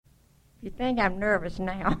You think I'm nervous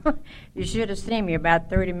now. You should have seen me about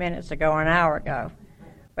 30 minutes ago or an hour ago.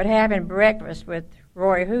 But having breakfast with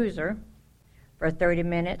Roy Hooser for 30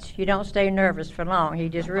 minutes, you don't stay nervous for long. He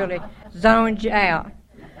just really zones you out.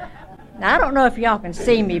 Now, I don't know if y'all can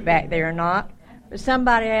see me back there or not, but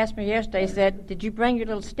somebody asked me yesterday, said, did you bring your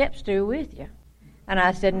little step stool with you? And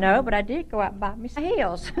I said, no, but I did go out and buy me some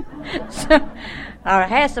heels. So I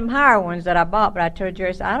had some higher ones that I bought, but I told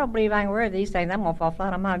Jerry, I don't believe I can wear these things. I'm going to fall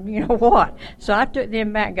flat on my, you know what. So I took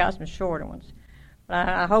them back and got some shorter ones. But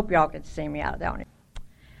I hope y'all can see me out there.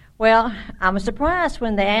 Well, I was surprised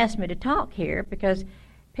when they asked me to talk here because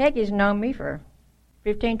Peggy's known me for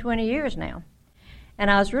 15, 20 years now. And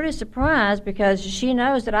I was really surprised because she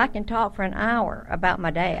knows that I can talk for an hour about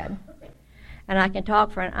my dad. And I can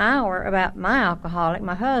talk for an hour about my alcoholic,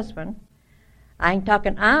 my husband. I can talk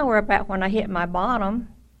an hour about when I hit my bottom,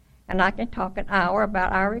 and I can talk an hour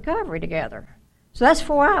about our recovery together. So that's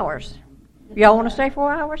 4 hours. Y'all want to say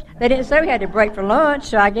 4 hours? They didn't say we had to break for lunch,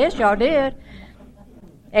 so I guess y'all did.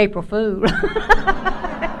 April Fool.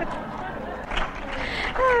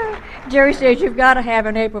 Jerry says, you've got to have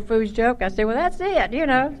an April Fool's joke. I said, well, that's it, you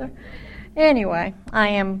know. So, anyway, I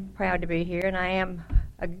am proud to be here, and I am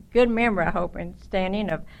a good member, I hope, in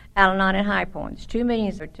standing of Al-Anon and High Points. 2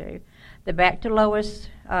 meetings or 2. The Back to Lois,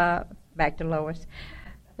 the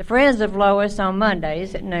Friends of Lois on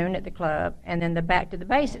Mondays at noon at the club, and then the Back to the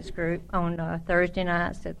Basics group on Thursday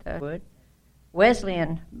nights at the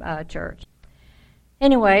Wesleyan Church.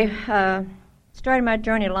 Anyway, started my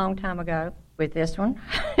journey a long time ago with this one.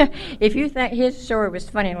 If you think his story was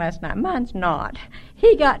funny last night, mine's not.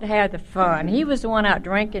 He got to have the fun. He was the one out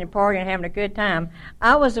drinking and partying and having a good time.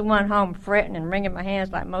 I was the one home fretting and wringing my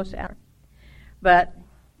hands like most out. But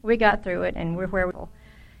we got through it, and we're where we are.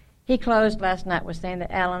 He closed last night with saying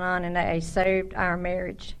that Al-Anon and AA saved our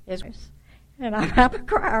marriage. And I'm a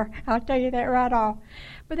crier. I'll tell you that right off.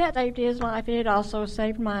 But that saved his life, and it also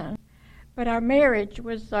saved mine. But our marriage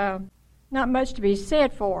was not much to be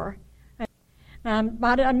said for. I'm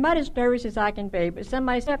about as nervous as I can be, but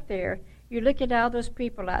somebody's up there. You look at all those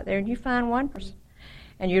people out there, and you find one person,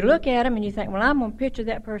 and you look at them, and you think, well, I'm going to picture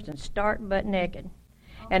that person stark butt naked.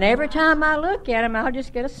 And every time I look at him, I'll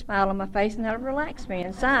just get a smile on my face, and that'll relax me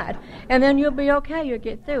inside. And then you'll be okay. You'll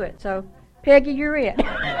get through it. So, Peggy, you're it.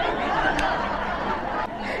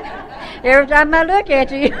 Every time I look at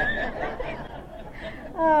you.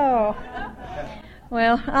 Oh.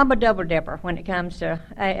 Well, I'm a double-dipper when it comes to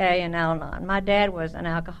AA and Al-Anon. My dad was an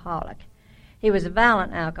alcoholic. He was a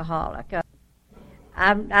violent alcoholic.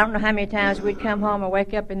 I don't know how many times we'd come home or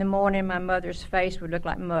wake up in the morning, my mother's face would look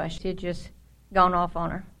like mush. She'd just gone off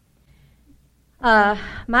on her.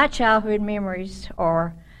 My childhood memories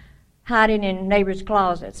are hiding in neighbors'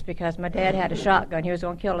 closets because my dad had a shotgun. He was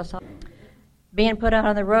going to kill us all. Being put out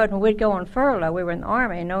on the road when we'd go on furlough. We were in the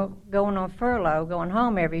Army, going on furlough, going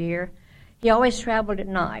home every year. He always traveled at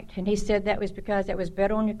night, and he said that was because that was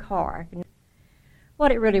better on your car.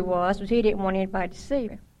 What it really was he didn't want anybody to see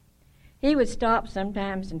him. He would stop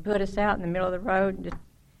sometimes and put us out in the middle of the road. And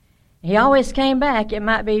he always came back. It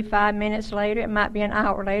might be 5 minutes later, it might be an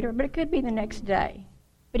hour later, but it could be the next day.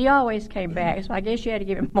 But he always came back, so I guess you had to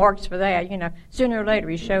give him marks for that. You know, sooner or later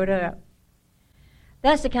he showed up.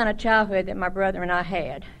 That's the kind of childhood that my brother and I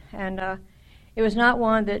had, and it was not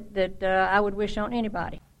one that I would wish on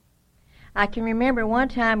anybody. I can remember one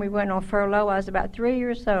time we went on furlough. I was about 3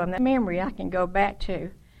 years old, and that memory I can go back to,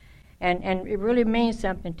 and it really means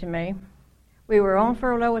something to me. We were on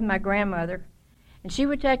furlough with my grandmother, and she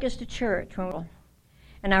would take us to church.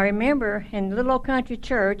 And I remember in the little old country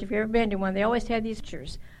church, if you've ever been to one, they always had these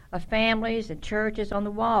pictures of families and churches on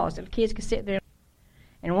the walls that the kids could sit there.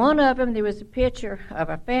 And one of them, there was a picture of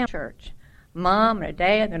a family church, mom and a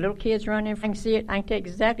dad, and the little kids running. I can see it. I can tell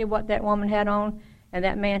exactly what that woman had on and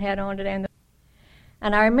that man had on today.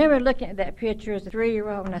 And I remember looking at that picture as a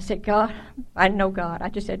 3-year-old, and I said, God, I know God. I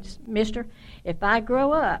just said, Mister, if I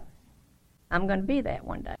grow up, I'm going to be that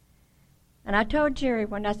one day. And I told Jerry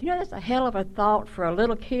one day, I said, that's a hell of a thought for a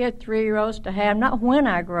little kid, 3-year-olds, to have, not when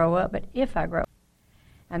I grow up, but if I grow up.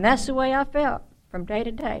 And that's the way I felt from day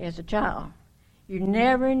to day as a child. You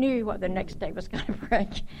never knew what the next day was going to bring.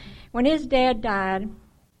 When his dad died,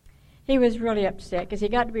 he was really upset because he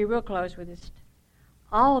got to be real close with his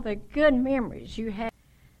all the good memories you had.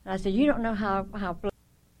 And I said, you don't know how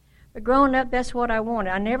but growing up, that's what I wanted.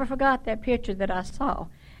 I never forgot that picture that I saw.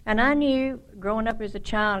 And I knew, growing up as a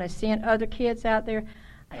child and seeing other kids out there,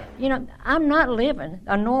 I'm not living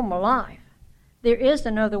a normal life. There is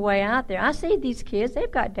another way out there. I see these kids,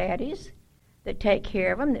 they've got daddies that take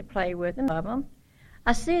care of them, that play with them, love them.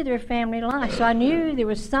 I see their family life. So I knew there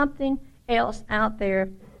was something else out there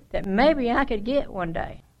that maybe I could get one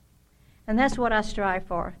day. And that's what I strive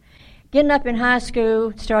for. Getting up in high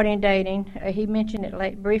school, starting dating, he mentioned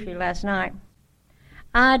it briefly last night.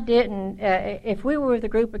 I didn't, if we were with a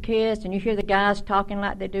group of kids and you hear the guys talking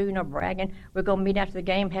like they do, bragging, we're going to meet after the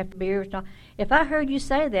game, have beers, if I heard you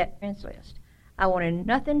say that, friends list, I wanted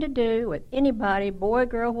nothing to do with anybody, boy,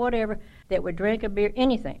 girl, whatever, that would drink a beer,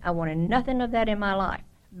 anything. I wanted nothing of that in my life.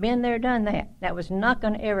 Been there, done that. That was not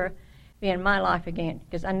going to ever be in my life again,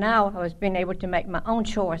 because I was being able to make my own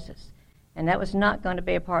choices, and that was not going to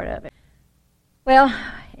be a part of it. Well,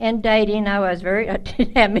 in dating, I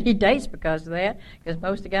didn't have many dates because of that, because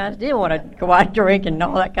most of the guys did want to go out and drink and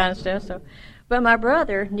all that kind of stuff. So, but my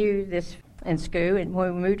brother knew this in school, and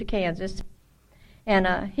when we moved to Kansas,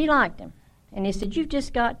 and he liked him. And he said, "You've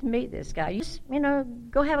just got to meet this guy. You just,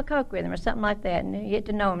 go have a Coke with him or something like that and get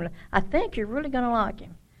to know him. I think you're really going to like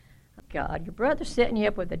him." God, your brother's setting you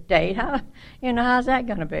up with a date. How's that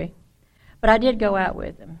going to be? But I did go out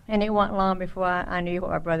with him, and it wasn't long before I knew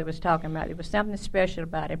what my brother was talking about. There was something special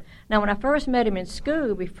about him. Now, when I first met him in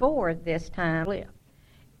school before this time,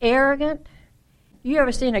 arrogant. You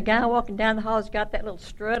ever seen a guy walking down the hall that's got that little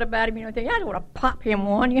strut about him? I just want to pop him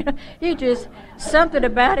one. He just, something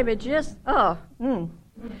about him, it just, But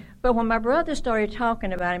when my brother started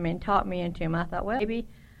talking about him and talked me into him, I thought, well, maybe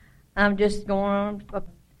I'm just going on.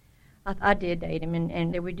 I did date him,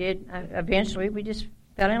 and we did. Eventually, we just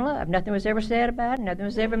fell in love. Nothing was ever said about it. Nothing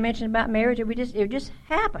was ever mentioned about marriage. It just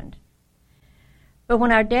happened. But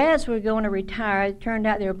when our dads were going to retire, it turned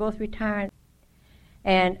out they were both retiring.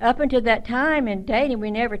 And up until that time in dating, we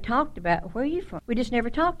never talked about, where are you from? We just never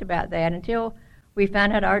talked about that until we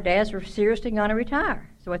found out our dads were seriously going to retire.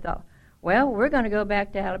 So I thought, well, we're going to go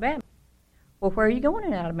back to Alabama. Well, where are you going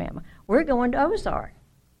in Alabama? We're going to Ozark.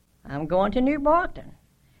 I'm going to New Brockton.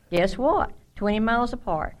 Guess what? 20 miles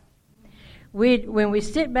apart. When we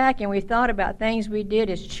sit back and we thought about things we did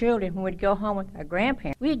as children when we'd go home with our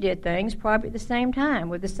grandparents, we did things probably at the same time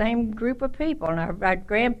with the same group of people. And our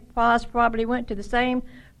grandpas probably went to the same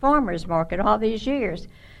farmer's market all these years.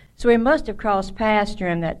 So we must have crossed paths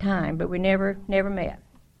during that time, but we never met.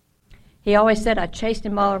 He always said I chased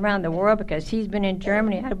him all around the world because he's been in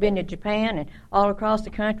Germany, I've been to Japan, and all across the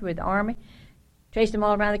country with the Army. Chased him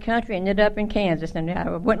all around the country and ended up in Kansas, and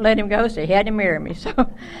I wouldn't let him go, so he had to marry me. So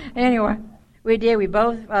anyway, we did. We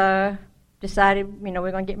both decided,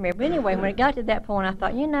 we're going to get married. But anyway, when it got to that point, I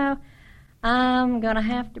thought, I'm going to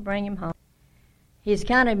have to bring him home. He's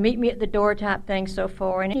kind of meet me at the door type thing so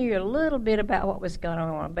far, and he knew a little bit about what was going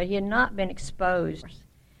on, but he had not been exposed.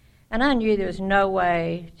 And I knew there was no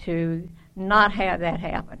way to not have that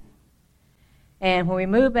happen. And when we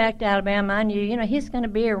moved back to Alabama, I knew, he's going to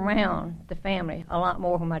be around the family a lot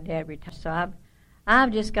more when my dad retired. So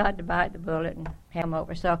I've just got to bite the bullet and have him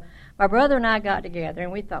over. So my brother and I got together,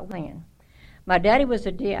 and we thought, man, my daddy was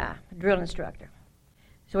a DI, a drill instructor.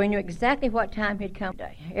 So we knew exactly what time he'd come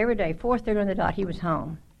today. Every day, 4:30 on the dot, he was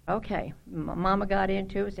home. Okay, Mama got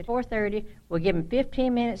into it, said 4:30, we'll give him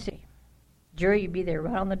 15 minutes. Jury, you'd be there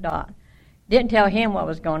right on the dot. Didn't tell him what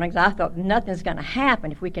was going on because I thought nothing's going to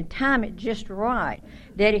happen if we can time it just right.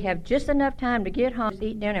 Daddy have just enough time to get home,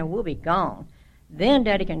 eat dinner, and we'll be gone. Then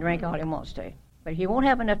Daddy can drink all he wants to. But he won't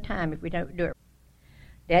have enough time if we don't do it.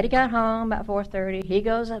 Daddy got home about 4:30. He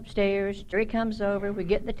goes upstairs. Jerry comes over. We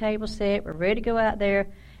get the table set. We're ready to go out there.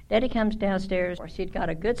 Daddy comes downstairs. He'd got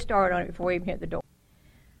a good start on it before he even hit the door.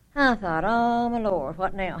 I thought, oh, my Lord,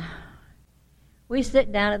 what now? We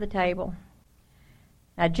sit down at the table.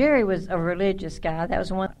 Now, Jerry was a religious guy. That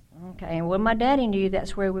was one. Okay, and when my daddy knew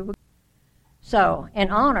that's where we would. So,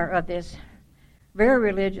 in honor of this very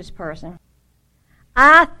religious person,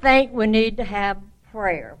 I think we need to have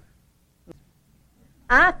prayer.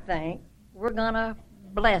 I think we're going to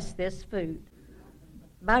bless this food.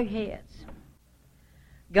 Bow your heads.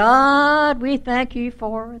 God, we thank you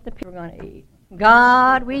for the people we're going to eat.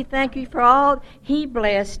 God, we thank you for all. He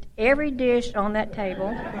blessed every dish on that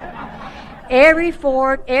table. Every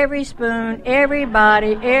fork, every spoon,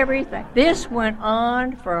 everybody, everything. This went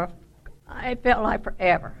on it felt like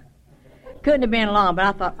forever. Couldn't have been long, but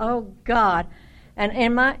I thought, oh, God. And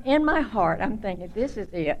in my heart, I'm thinking, this is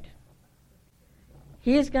it.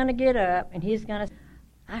 He's going to get up, and he's going to,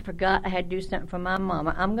 I forgot I had to do something for my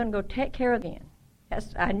mama. I'm going to go take care of him.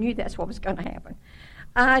 I knew that's what was going to happen.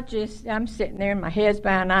 I'm sitting there, and my head's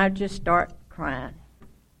bowed, and I just start crying.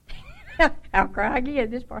 I'll cry again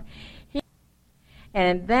at this part.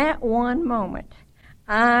 And in that one moment,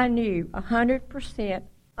 I knew 100%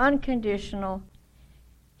 unconditional.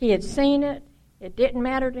 He had seen it. It didn't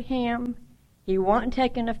matter to him. He wasn't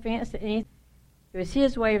taking offense at anything. It was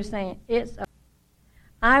his way of saying,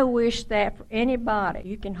 I wish that for anybody.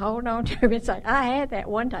 You can hold on to it and say, I had that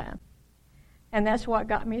one time. And that's what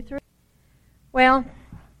got me through. Well,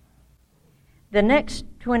 the next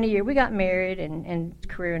 20 years, we got married and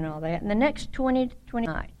career and all that. And the next 20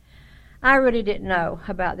 nights, I really didn't know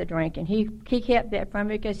about the drinking. He kept that from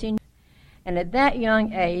me because he knew. And at that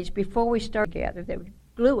young age, before we started together, that would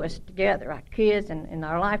glue us together, our kids and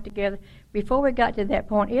our life together, before we got to that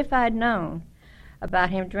point, if I'd known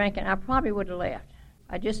about him drinking, I probably would have left.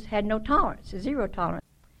 I just had no tolerance, zero tolerance.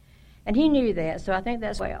 And he knew that, so I think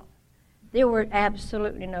that's well. There were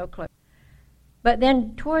absolutely no clue. But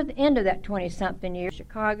then toward the end of that 20-something years,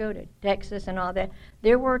 Chicago to Texas and all that,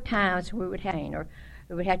 there were times we would have or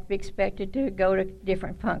we would have to be expected to go to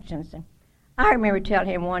different functions. And I remember telling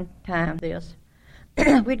him one time this.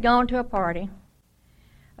 We'd gone to a party,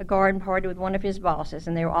 a garden party with one of his bosses,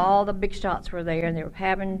 and all the big shots were there, and they were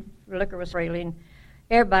having liquor was freely, and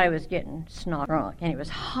everybody was getting snot drunk. And it was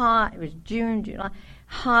hot. It was June, July,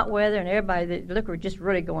 hot weather, and the liquor was just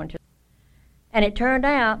really going to. And it turned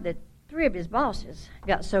out that 3 of his bosses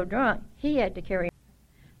got so drunk, he had to carry him.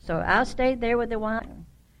 So I stayed there with the wine.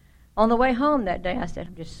 On the way home that day, I said,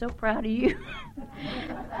 I'm just so proud of you.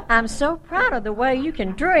 I'm so proud of the way you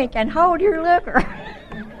can drink and hold your liquor.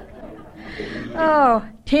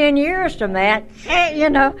 10 years from that,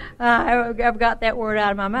 I've got that word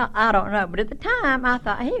out of my mouth. I don't know. But at the time, I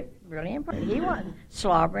thought, he really impressed. He wasn't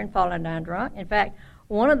slobbering, falling down drunk. In fact,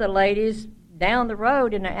 one of the ladies down the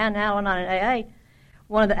road in Al-Anon AA,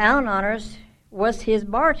 one of the Al-Anoners was his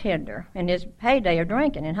bartender in his heyday of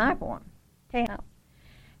drinking in High Point.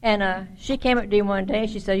 And she came up to him one day and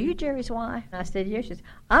she said, "You Jerry's wife?" And I said, "Yes." She said,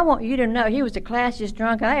 "I want you to know he was the classiest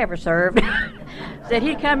drunk I ever served." Said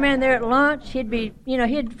he'd come in there at lunch, he'd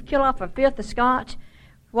kill off a fifth of scotch,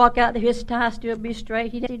 walk out there, his tie still be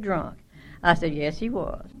straight, he'd be drunk. I said, yes, he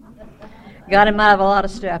was. Got him out of a lot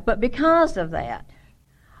of stuff. But because of that,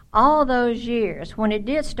 all those years, when it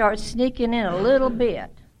did start sneaking in a little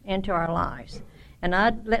bit into our lives, and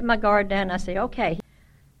I'd let my guard down and I'd say, okay,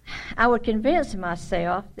 I would convince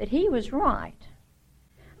myself that he was right.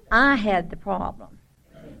 I had the problem.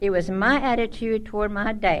 It was my attitude toward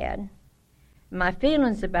my dad, my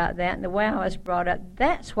feelings about that, and the way I was brought up.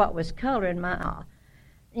 That's what was coloring my,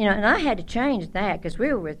 and I had to change that because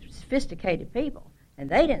we were with sophisticated people, and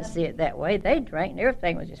they didn't see it that way. They drank, and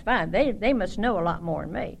everything was just fine. They must know a lot more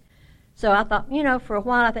than me. So I thought, for a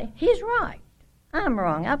while, I think he's right. I'm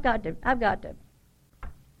wrong. I've got to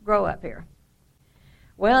grow up here.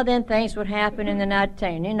 Well, then things would happen, and then I'd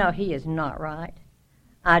tell you, he is not right.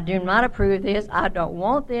 I do not approve of this. I don't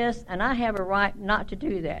want this, and I have a right not to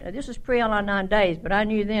do that. Now, this was pre-Al-Anon days, but I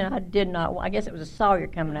knew then I did not. I guess it was a Sawyer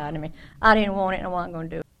coming out of me. I didn't want it, and I wasn't going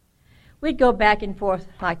to do it. We'd go back and forth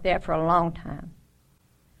like that for a long time.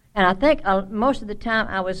 And I think most of the time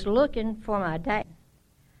I was looking for my dad.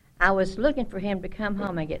 I was looking for him to come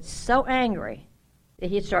home and get so angry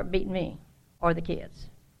that he'd start beating me or the kids.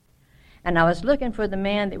 And I was looking for the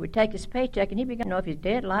man that would take his paycheck and he'd be going to know if he's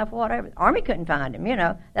dead, alive, whatever. The Army couldn't find him,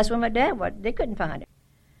 That's when my dad was. They couldn't find him.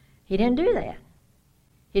 He didn't do that.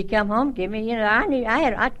 He'd come home, give me, I knew I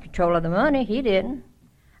had control of the money. He didn't.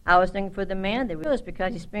 I was looking for the man that was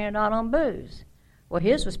because he spent it all on booze. Well,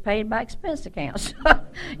 his was paid by expense accounts.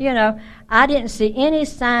 I didn't see any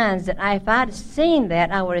signs that if I'd seen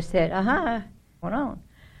that, I would have said, went on.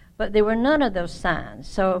 But there were none of those signs.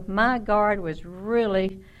 So my guard was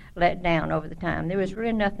really let down over the time. There was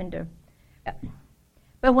really nothing to.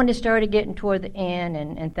 But when it started getting toward the end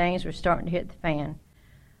and things were starting to hit the fan,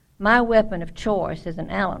 my weapon of choice as an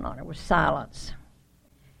Al-Anoner was silence.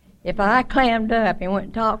 If I clammed up and went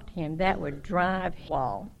and talked to him, that would drive him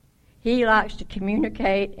wall. He likes to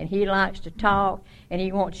communicate, and he likes to talk, and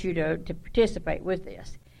he wants you to participate with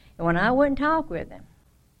this. And when I wouldn't talk with him,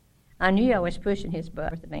 I knew I was pushing his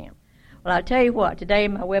butt with the dam. Well, I'll tell you what, today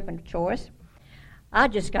my weapon of choice, I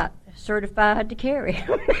just got certified to carry.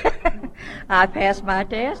 I passed my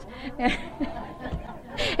test.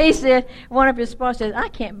 He said, one of his sponsors said, "I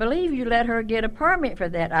can't believe you let her get a permit for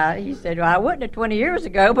that." He said, "Well, I wouldn't have 20 years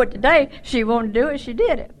ago, but today she wanted to do it, she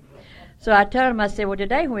did it." So I told him, I said, "Well,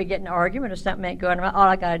 today when we get in an argument or something ain't going right, all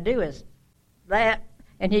I got to do is that,"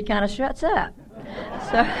 and he kind of shuts up.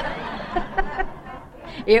 So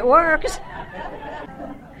it works.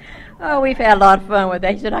 Oh, we've had a lot of fun with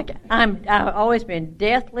that. He said, I've always been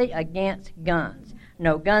deathly against guns.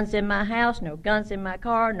 No guns in my house, no guns in my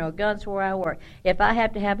car, no guns where I work. If I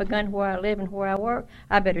have to have a gun where I live and where I work,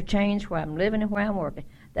 I better change where I'm living and where I'm working.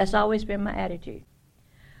 That's always been my attitude.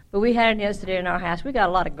 But we had an incident in our house. We got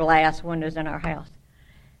a lot of glass windows in our house.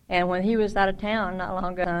 And when he was out of town not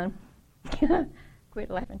long ago, quit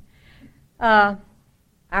laughing,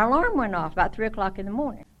 our alarm went off about 3 o'clock in the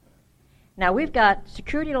morning. Now, we've got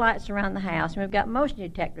security lights around the house, and we've got motion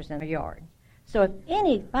detectors in the yard. So if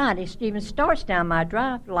anybody even starts down my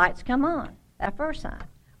drive, the lights come on. That's the first sign.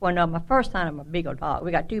 Well, no, my first sign, I'm a big old dog.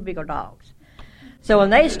 We got 2 big old dogs. So when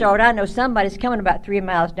they start, I know somebody's coming about 3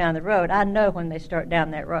 miles down the road. I know when they start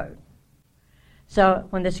down that road. So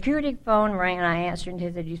when the security phone rang and I answered, and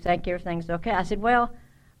he said, "You think everything's okay?" I said, "Well,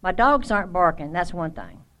 my dogs aren't barking. That's one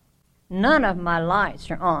thing. None of my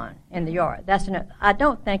lights are on in the yard. That's enough. I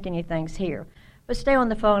don't think anything's here. But stay on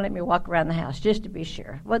the phone and let me walk around the house just to be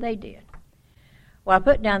sure." Well, they did. Well, I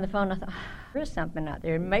put down the phone and I thought, there is something out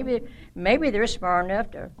there. Maybe they're smart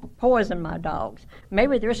enough to poison my dogs.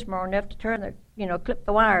 Maybe they're smart enough to clip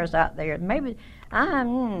the wires out there. Maybe, I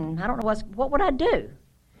don't know what would I do?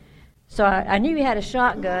 So I knew he had a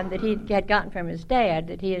shotgun that he had gotten from his dad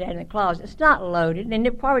that he had in the closet. It's not loaded, and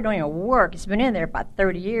it probably don't even work. It's been in there about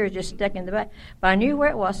 30 years, just stuck in the back. But I knew where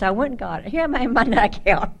it was, so I went and got it. Here I am in my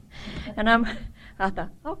nightgown. And I thought,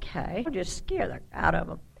 okay, I'll just scare the out of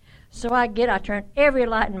them. So I turn every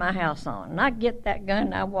light in my house on. And I get that gun,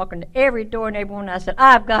 and I walk into every door and everyone. And I said,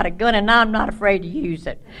 "I've got a gun, and I'm not afraid to use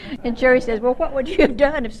it." And Jerry says, "Well, what would you have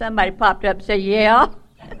done if somebody popped up and said, 'Yeah'?"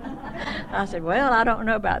 I said, "Well, I don't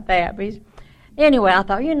know about that." But anyway, I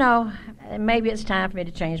thought, maybe it's time for me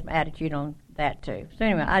to change my attitude on that, too. So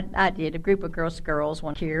anyway, I did. A group of girls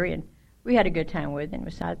went here, and we had a good time with it.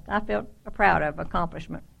 And I felt proud of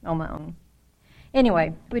accomplishment on my own.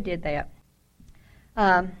 Anyway, we did that.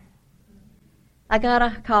 I got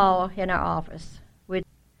a call in our office. And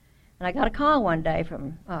I got a call one day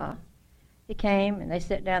from, he came, and they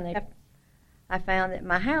sat down there. I found that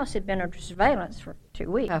my house had been under surveillance for 2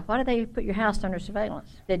 weeks. Why did they put your house under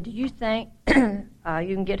surveillance? Did you think you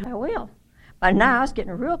can get her? Well, by now I was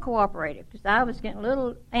getting real cooperative because I was getting a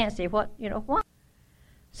little antsy. What?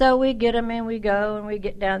 So we get them and we go and we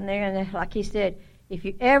get down there, and like he said, if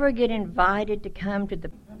you ever get invited to come to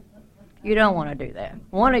you don't want to do that.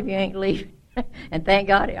 One of you ain't leaving. And thank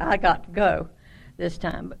God I got to go this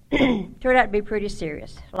time. But turned out to be pretty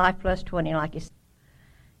serious. Life plus 20, like you said.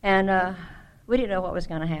 And we didn't know what was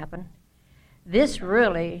going to happen. This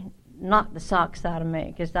really knocked the socks out of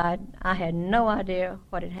me because I had no idea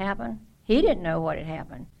what had happened. He didn't know what had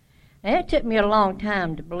happened. And it took me a long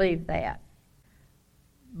time to believe that.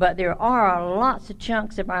 But there are lots of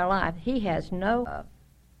chunks of our life he has no of.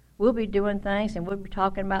 We'll be doing things and we'll be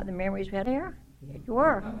talking about the memories we had there. Yeah, you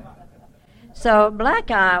were. So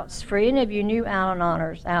blackouts, for any of you new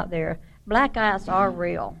Al-Anoners out there, blackouts are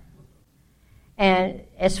real. And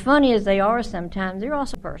as funny as they are sometimes, they're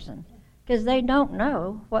also a person because they don't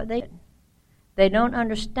know what they did. They don't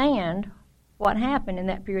understand what happened in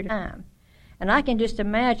that period of time. And I can just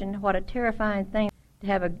imagine what a terrifying thing to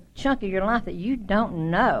have a chunk of your life that you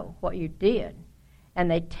don't know what you did.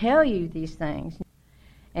 And they tell you these things.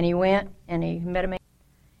 And he went and he met a man.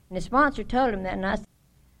 And the sponsor told him that night.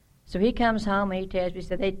 So he comes home and he tells me, he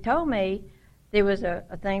said, "They told me there was a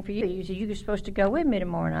thing for you. He said, you were supposed to go with me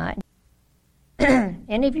tomorrow night."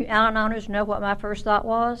 Any of you Al-Anoners know what my first thought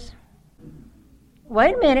was?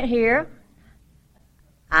 Wait a minute here.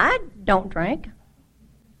 I don't drink.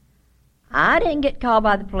 I didn't get called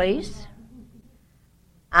by the police.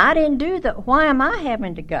 I didn't do that. Why am I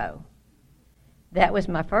having to go? That was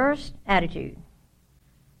my first attitude.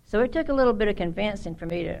 So it took a little bit of convincing for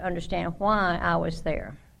me to understand why I was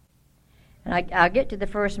there. And I'll get to the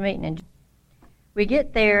first meeting. And we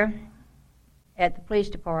get there at the police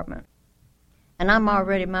department. And I'm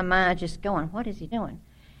already, my mind's just going, what is he doing?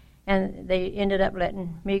 And they ended up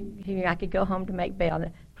letting me, I could go home to make bail.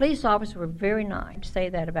 The police officers were very nice, to say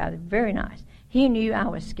that about it, very nice. He knew I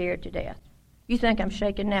was scared to death. You think I'm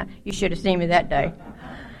shaking now? You should have seen me that day.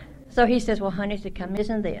 So he says, "Well, honey, to come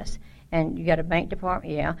isn't this. And you got a bank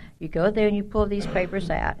department, yeah. You go there and you pull these papers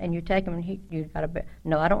out, and you take them, and you got a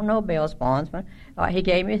no, I don't know a bail bondsman. All right, he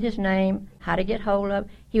gave me his name, how to get hold of.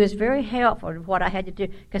 He was very helpful with what I had to do,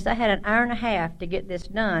 because I had an hour and a half to get this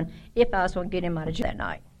done if I was going to get him out of jail that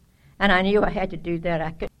night. And I knew I had to do that.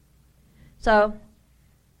 I could. So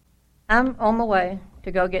I'm on my way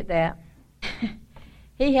to go get that.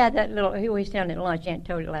 He had that little, he always telling me at lunch, Aunt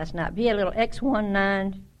told it last night, but he had a little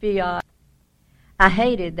X19 Fiat. I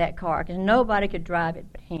hated that car because nobody could drive it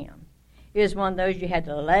but him. It was one of those you had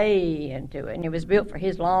to lay into it, and it was built for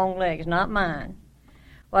his long legs, not mine.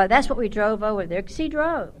 Well, that's what we drove over there because he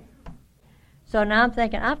drove. So now I'm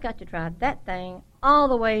thinking, I've got to drive that thing all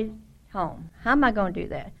the way home. How am I going to do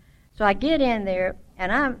that? So I get in there,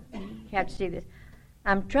 and you have to see this.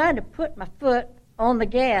 I'm trying to put my foot on the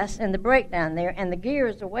gas and the brake down there, and the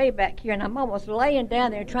gears are way back here, and I'm almost laying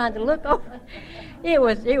down there trying to look over. It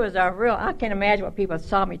was a real, I can't imagine what people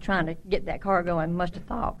saw me trying to get that car going must have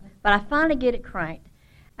thought. But I finally get it cranked.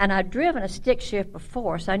 And I'd driven a stick shift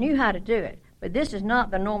before, so I knew how to do it. But this is not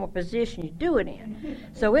the normal position you do it in.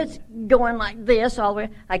 So it's going like this all the way.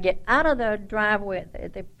 I get out of the driveway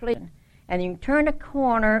at the police, and you can turn a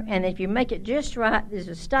corner, and if you make it just right, there's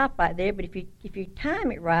a stop right there. But if you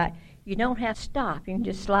time it right, you don't have to stop. You can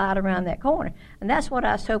just slide around that corner. And that's what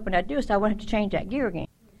I was hoping I'd do, so I wouldn't have to change that gear again.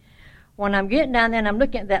 When I'm getting down there and I'm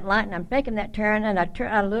looking at that light and I'm making that turn, and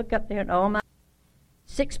I look up there and oh my,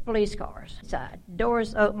 6 police cars inside,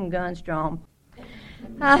 doors open, guns drawn.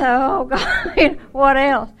 I thought, oh God, what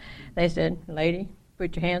else? They said, lady,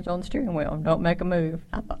 put your hands on the steering wheel and don't make a move.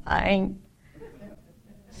 I thought, I ain't.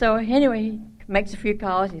 So anyway, he makes a few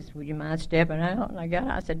calls. He said, would you mind stepping out? And I got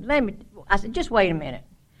out. I said, just wait a minute.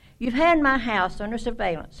 You've had my house under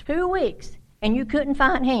surveillance 2 weeks, and you couldn't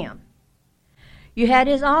find him. You had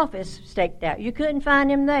his office staked out. You couldn't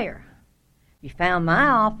find him there. You found my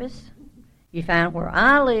office. You found where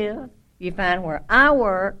I lived. You found where I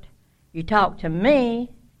worked. You talked to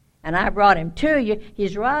me, and I brought him to you.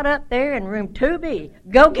 He's right up there in room 2B.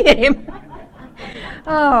 Go get him.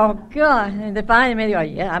 Oh, God. And they finally they go,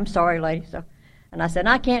 yeah, I'm sorry, lady. And I said,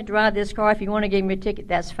 I can't drive this car. If you want to give me a ticket,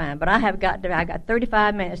 that's fine. But I got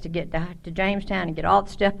 35 minutes to get to Jamestown and get all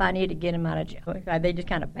the stuff I need to get him out of jail. They just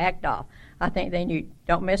kind of backed off. I think they knew,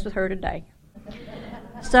 don't mess with her today.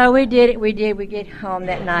 So we did it. We get home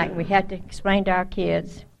that night, and we had to explain to our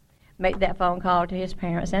kids, make that phone call to his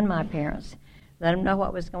parents and my parents, let them know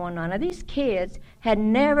what was going on. Now, these kids had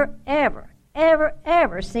never, ever, ever,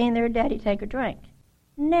 ever seen their daddy take a drink.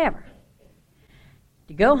 Never.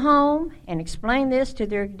 To go home and explain this to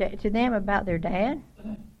them about their dad,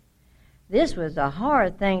 this was a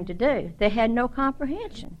hard thing to do. They had no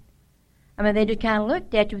comprehension. I mean, they just kind of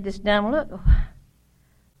looked at you with this dumb look.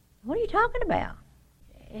 What are you talking about?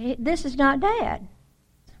 This is not Dad.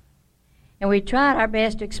 And we tried our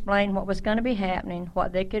best to explain what was going to be happening,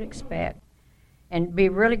 what they could expect, and be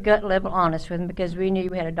really gut level honest with them, because we knew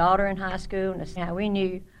we had a daughter in high school, and we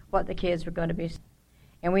knew what the kids were going to be.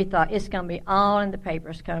 And we thought, it's going to be all in the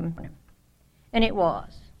papers coming. And it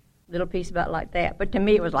was. A little piece about like that. But to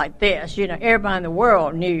me, it was like this. You know, everybody in the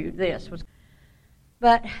world knew this was.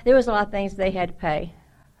 But there was a lot of things they had to pay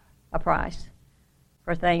a price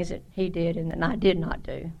for things that he did and that I did not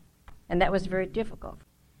do. And that was very difficult.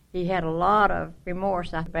 He had a lot of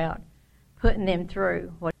remorse about putting them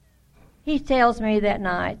through. He tells me that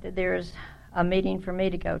night that there's a meeting for me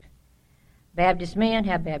to go to. Baptist men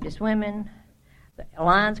have Baptist women. The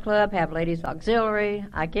Lions Club have Ladies Auxiliary.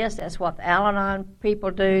 I guess that's what the Al-Anon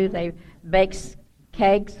people do. They bake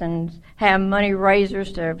cakes and have money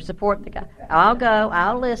raisers to support the guy. I'll go,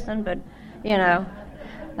 I'll listen, but, you know,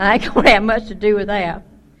 I ain't going to have much to do with that.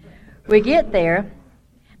 We get there.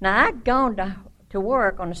 Now, I'd gone to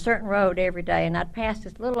work on a certain road every day, and I'd pass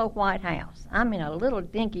this little old white house. I mean, a little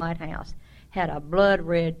dinky white house. Had a blood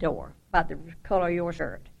red door, about the color of your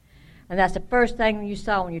shirt. And that's the first thing you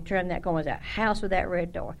saw when you turned that corner, was that house with that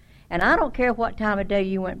red door. And I don't care what time of day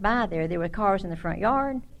you went by there. There were cars in the front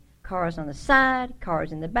yard, cars on the side,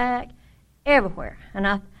 cars in the back, everywhere. And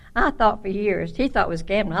I thought for years, he thought it was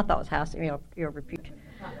gambling. I thought it was house ill repute.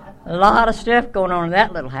 A lot of stuff going on in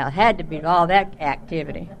that little house. Had to be all that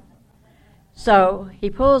activity. So he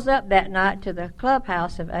pulls up that night to the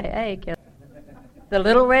clubhouse of AA, the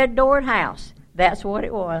little red doored house. That's what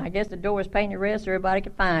it was. I guess the door was painted red so everybody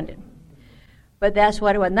could find it. But that's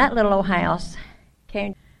what it was. And that little old house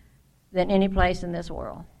came than any place in this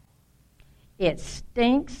world. It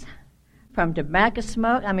stinks from tobacco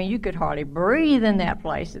smoke. I mean, you could hardly breathe in that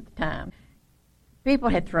place at the time. People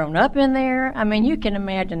had thrown up in there. I mean, you can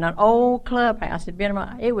imagine an old clubhouse.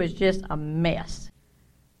 It was just a mess.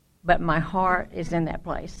 But my heart is in that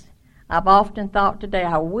place. I've often thought today,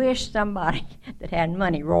 I wish somebody that had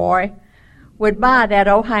money, Roy, would buy that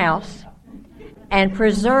old house and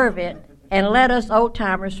preserve it and let us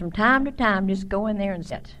old-timers from time to time just go in there and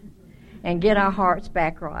sit and get our hearts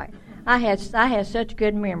back right. I had such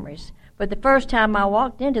good memories. But the first time I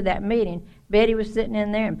walked into that meeting, Betty was sitting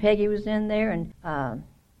in there and Peggy was in there and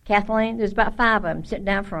Kathleen. There's about 5 of them sitting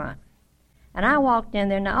down front. And I walked in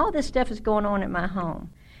there. Now, all this stuff is going on at my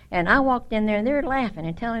home. And I walked in there, and they were laughing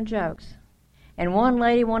and telling jokes. And one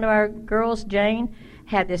lady, one of our girls, Jane,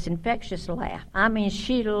 had this infectious laugh. I mean,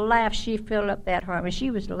 she laughed. She filled up that heart. I mean,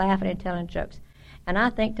 she was laughing and telling jokes. And I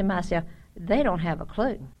think to myself, they don't have a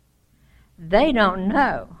clue. They don't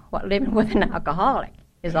know what living with an alcoholic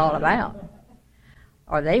is all about.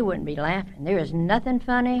 Or they wouldn't be laughing. There is nothing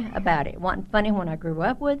funny about it. It wasn't funny when I grew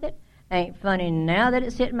up with it. Ain't funny now that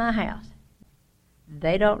it's hit my house.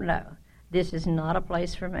 They don't know. this is not a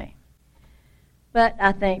place for me. But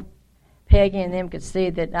I think Peggy and them could see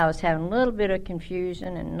that I was having a little bit of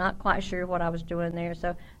confusion and not quite sure what I was doing there.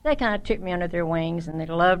 So they kind of took me under their wings, and they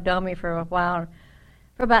loved on me for a while.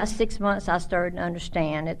 For about 6 months, I started to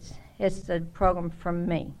understand it's a program for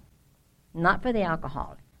me, not for the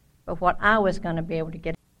alcoholic, but what I was going to be able to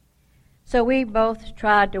get. So we both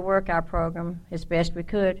tried to work our program as best we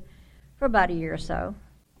could for about a year or so.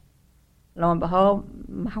 Lo and behold,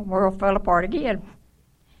 my world fell apart again.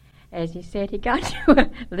 As he said, he got into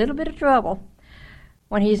a little bit of trouble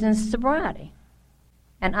when he's in sobriety.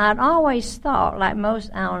 And I'd always thought, like most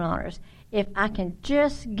Al-Anoners, if I can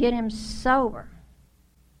just get him sober,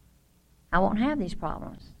 I won't have these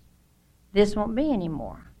problems. This won't be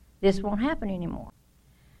anymore. This won't happen anymore.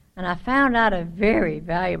 And I found out a very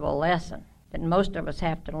valuable lesson that most of us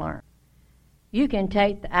have to learn. You can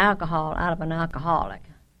take the alcohol out of an alcoholic,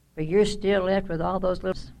 but you're still left with all those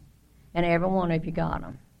little, and every one of you got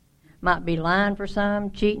them. Might be lying for some,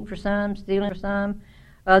 cheating for some, stealing for some.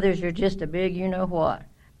 Others are just a big you-know-what.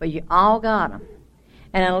 But you all got them.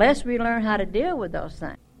 And unless we learn how to deal with those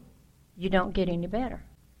things, you don't get any better.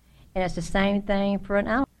 And it's the same thing for an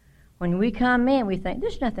alcoholic. When we come in, we think,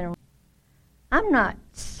 there's nothing wrong. I'm not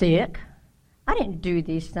sick. I didn't do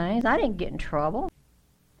these things. I didn't get in trouble.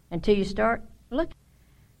 Until you start looking.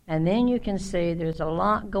 And then you can see there's a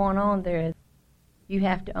lot going on there. You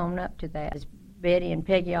have to own up to that. As Betty and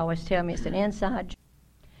Peggy always tell me, it's an inside job.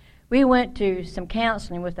 We went to some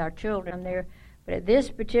counseling with our children there, but at this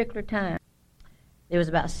particular time, there was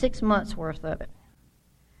about 6 months worth of it.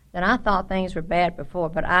 Then I thought things were bad before,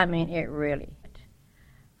 but I mean it really.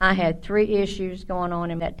 I had 3 issues going on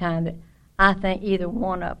in that time that I think either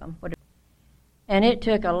one of them would have. And it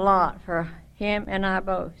took a lot for him and I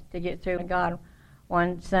both to get through God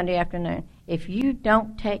one Sunday afternoon. If you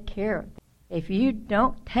don't take care of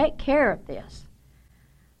this,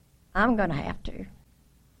 I'm going to have to.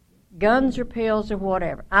 Guns or pills or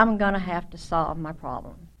whatever, I'm going to have to solve my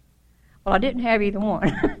problem. Well, I didn't have either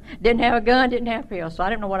one. Didn't have a gun, didn't have pills, so I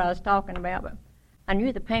didn't know what I was talking about, but I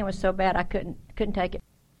knew the pain was so bad I couldn't take it.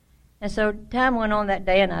 And so time went on that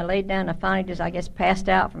day, and I laid down, and I finally just, I guess, passed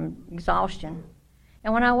out from exhaustion.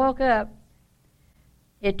 And when I woke up,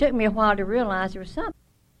 it took me a while to realize there was something.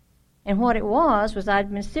 And what it was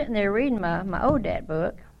I'd been sitting there reading my ODAT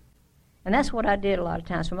book, and that's what I did a lot of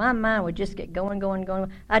times. When my mind would just get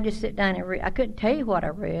going, I'd just sit down and read. I couldn't tell you what I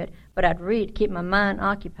read, but I'd read to keep my mind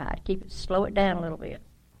occupied, slow it down a little bit.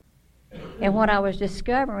 And what I was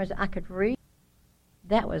discovering was I could read.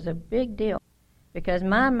 That was a big deal, because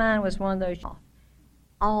my mind was one of those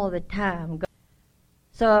all the time.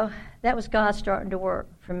 So that was God starting to work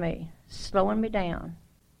for me, slowing me down,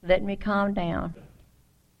 letting me calm down.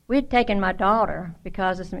 We had taken my daughter,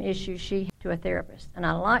 because of some issues she had, to a therapist, and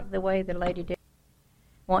I liked the way the lady did.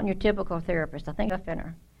 Wasn't your typical therapist. I think I fit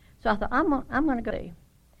her. So I thought, I'm going to go.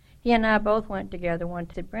 He and I both went together one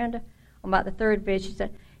day. Brenda, on about the 3rd visit, she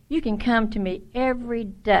said, you can come to me every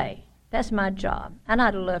day. That's my job, and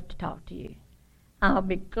I'd love to talk to you. I'll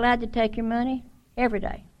be glad to take your money every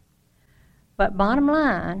day. But bottom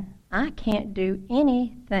line, I can't do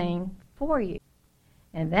anything for you.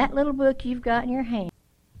 And that little book you've got in your hand,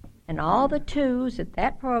 and all the tools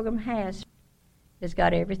that program has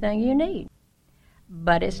got everything you need.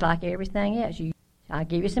 But it's like everything else. I'll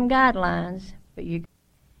give you some guidelines, but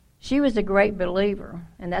she was a great believer,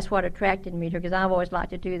 and that's what attracted me to her, because I've always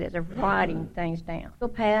liked to do this, of writing things down. A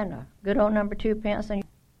pad and a good old number 2 pencil.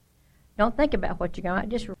 Don't think about what you're going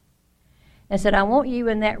to just. And said, I want you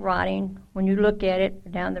in that writing, when you look at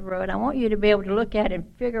it down the road, I want you to be able to look at it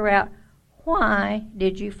and figure out, why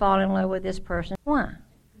did you fall in love with this person? Why?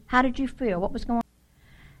 How did you feel? What was going on?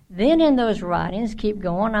 Then in those writings, keep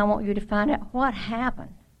going, I want you to find out what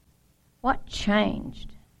happened. What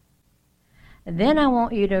changed? And then I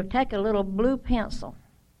want you to take a little blue pencil.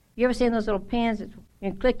 You ever seen those little pens that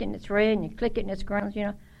you click it and it's red, and you click it and it's green? You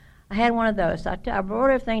know, I had one of those. So I wrote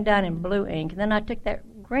everything down in blue ink, and then I took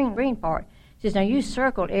that green part. She says, now you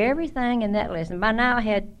circled everything in that list. And by now I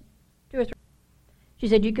had 2 or 3. She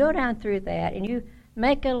said, you go down through that and you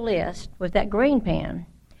make a list with that green pen.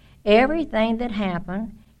 Everything that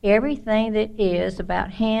happened, everything that is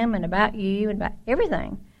about him and about you and about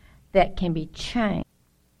everything that can be changed.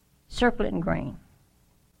 Circle it in green.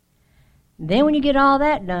 Then when you get all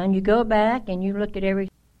that done, you go back and you look at every.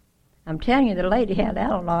 I'm telling you, the lady had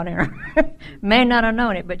that a lot in her. May not have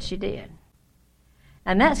known it, but she did.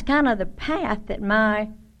 And that's kind of the path that my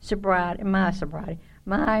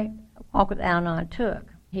walk with Al-Anon took,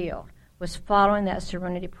 healed, was following that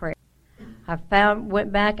serenity prayer.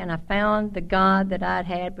 went back and I found the God that I'd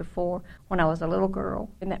had before when I was a little girl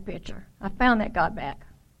in that picture. I found that God back.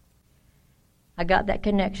 I got that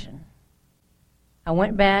connection. I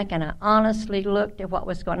went back and I honestly looked at what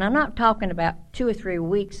was going on. I'm not talking about 2 or 3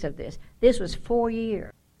 weeks of this. This was 4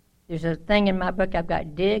 years. There's a thing in my book I've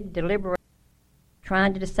got: dig, deliberate,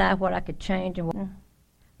 trying to decide what I could change and what. A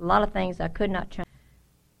lot of things I could not change.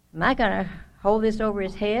 Am I going to hold this over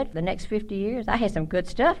his head for the next 50 years? I had some good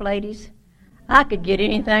stuff, ladies. I could get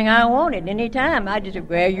anything I wanted any time. I just said,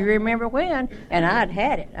 well, you remember when, and I'd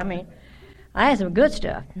had it. I mean, I had some good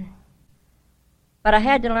stuff. But I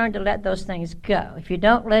had to learn to let those things go. If you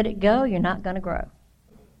don't let it go, you're not going to grow.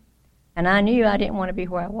 And I knew I didn't want to be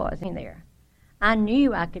where I was in there. I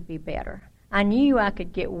knew I could be better. I knew I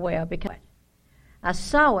could get well because I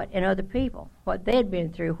saw it in other people, what they'd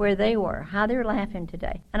been through, where they were, how they're laughing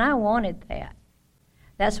today. And I wanted that.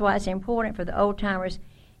 That's why it's important for the old-timers,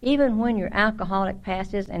 even when your alcoholic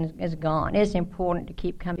past is gone, it's important to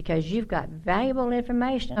keep coming because you've got valuable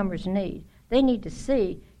information numbers need. They need to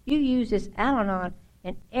see you use this Al-Anon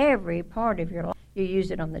in every part of your life. You use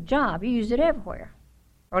it on the job. You use it everywhere.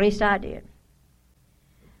 Or at least I did.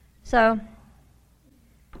 So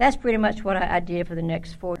that's pretty much what I did for the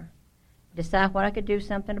next 4 years. Decide what I could do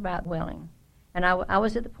something about willing. And I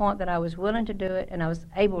was at the point that I was willing to do it, and I was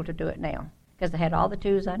able to do it now because I had all the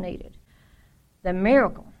tools I needed. The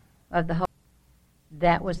miracle of the whole,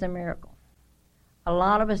 that was the miracle. A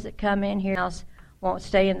lot of us that come in here won't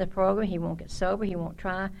stay in the program. He won't get sober. He won't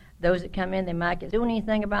try. Those that come in, they might get doing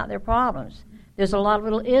anything about their problems. There's a lot of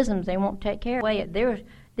little isms they won't take care of.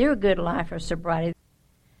 They're a good life for sobriety.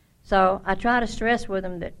 So I try to stress with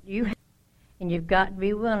them that you've got to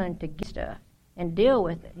be willing to get stuff and deal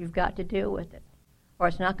with it. You've got to deal with it, or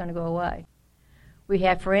it's not going to go away. We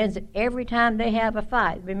have friends that every time they have a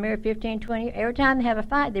fight, they've been married 15, 20 years, every time they have a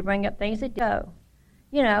fight, they bring up things that go.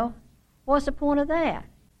 You know, what's the point of that?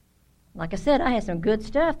 Like I said, I had some good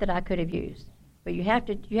stuff that I could have used, but you have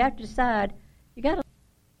to decide. You got to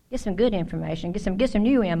get some good information, get some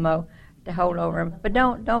new ammo to hold over them, but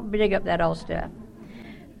don't dig up that old stuff.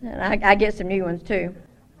 And I get some new ones too.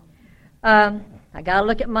 I got to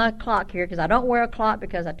look at my clock here because I don't wear a clock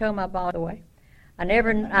because I told my boss away. I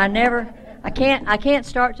can't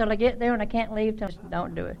start till I get there, and I can't leave till I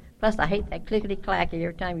don't do it. Plus, I hate that clickety-clacky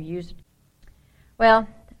every time you use it. Well,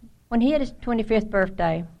 when he had his 25th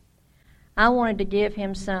birthday, I wanted to give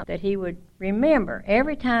him something that he would remember.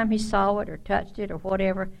 Every time he saw it or touched it or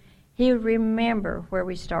whatever, he would remember where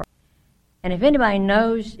we started. And if anybody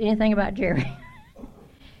knows anything about Jerry,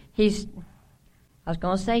 I was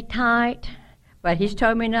going to say tight, but he's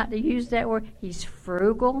told me not to use that word. He's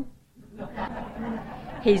frugal.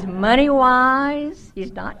 He's money-wise.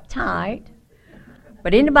 He's not tight.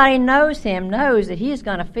 But anybody knows him knows that he's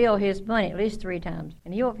going to fill his money at least 3 times.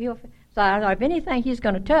 And so I thought, if anything he's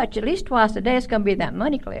going to touch at least twice a day, it's going to be that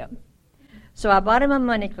money clip. So I bought him a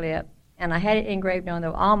money clip, and I had it engraved on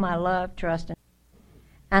there, all my love, trust,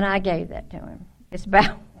 and I gave that to him. It's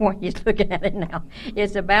about, he's looking at it now,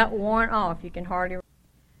 it's about worn off. You can hardly,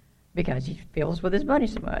 because he fills with his money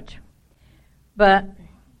so much. But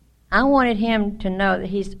I wanted him to know that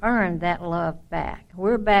he's earned that love back.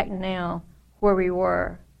 We're back now where we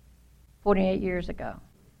were 48 years ago.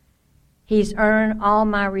 He's earned all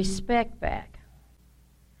my respect back.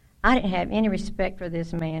 I didn't have any respect for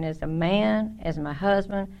this man, as my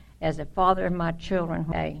husband, as a father of my children.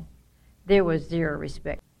 Hey, there was zero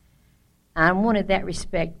respect. I wanted that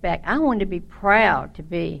respect back. I wanted to be proud to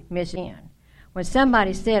be Miss N. When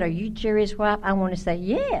somebody said, "Are you Jerry's wife?" I wanted to say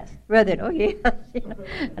yes, rather than, "Oh, yes." You know?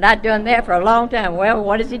 And I'd done that for a long time. Well,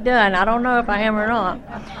 what has he done? I don't know if I am or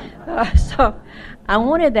not. So I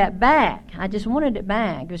wanted that back. I just wanted it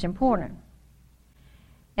back. It was important.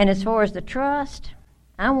 And as far as the trust,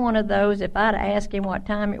 I'm one of those, if I'd asked him what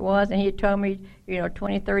time it was and he had told me,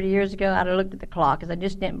 20, 30 years ago, I'd have looked at the clock because I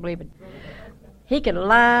just didn't believe it. He could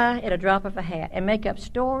lie at a drop of a hat and make up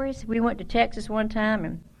stories. We went to Texas one time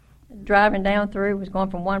and driving down through, was going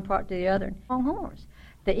from one part to the other. Longhorns.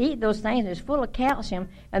 To eat those things is full of calcium,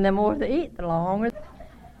 and the more they eat, the longer.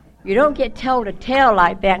 You don't get told to tell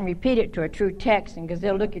like that and repeat it to a true Texan because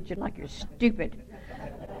they'll look at you like you're stupid.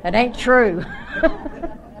 That ain't true.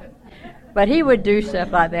 But he would do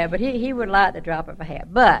stuff like that, but he would lie at the drop of a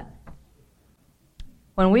hat. But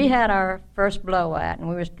when we had our first blowout and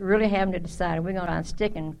we were really having to decide, we're going to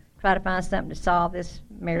stick and try to find something to solve this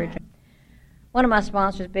marriage. One of my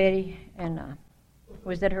sponsors, Betty,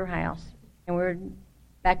 was at her house, and we were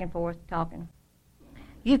back and forth talking.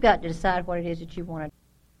 You've got to decide what it is that you want to do,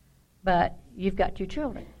 but you've got 2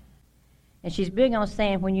 children. And she's big on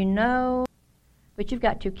saying, when you know, but you've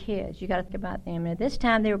got 2 kids. You got to think about them. And at this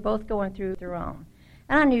time, they were both going through their own.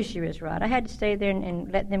 And I knew she was right. I had to stay there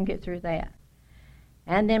and let them get through that.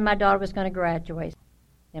 And then my daughter was going to graduate.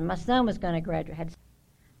 Then my son was going to graduate.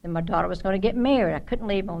 Then my daughter was going to get married. I couldn't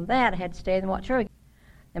leave on that. I had to stay and watch her.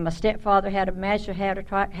 Then my stepfather had a major heart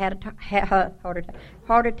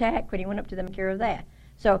attack when he went up to them and care of that.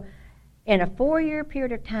 So in a 4-year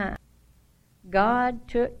period of time, God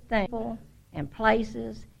took things and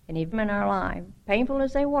places and even in our life, painful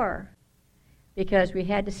as they were, because we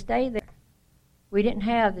had to stay there. We didn't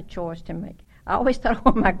have the choice to make. I always thought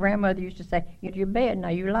what my grandmother used to say, "Get your bed, now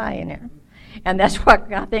you lie in there." And that's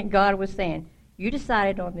what I think God was saying. You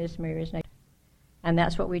decided on this marriage, and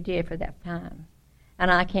that's what we did for that time.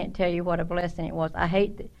 And I can't tell you what a blessing it was. I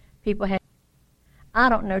hate that people have. I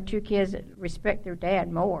don't know 2 kids that respect their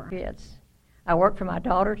dad more. Kids. I work for my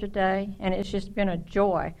daughter today, and it's just been a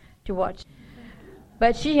joy to watch.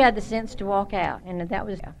 But she had the sense to walk out, and that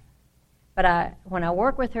was. But when I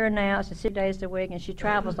work with her now, it's 6 days a week, and she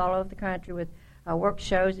travels all over the country with work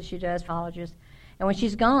shows that she does, colleges. And when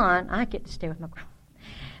she's gone, I get to stay with my grandma.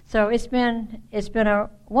 So it's been a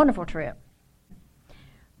wonderful trip.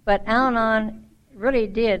 But Al-Anon really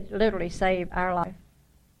did literally save our life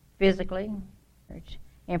physically,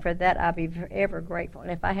 and for that I'll be ever grateful. And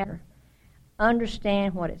if I had to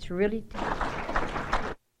understand what it's really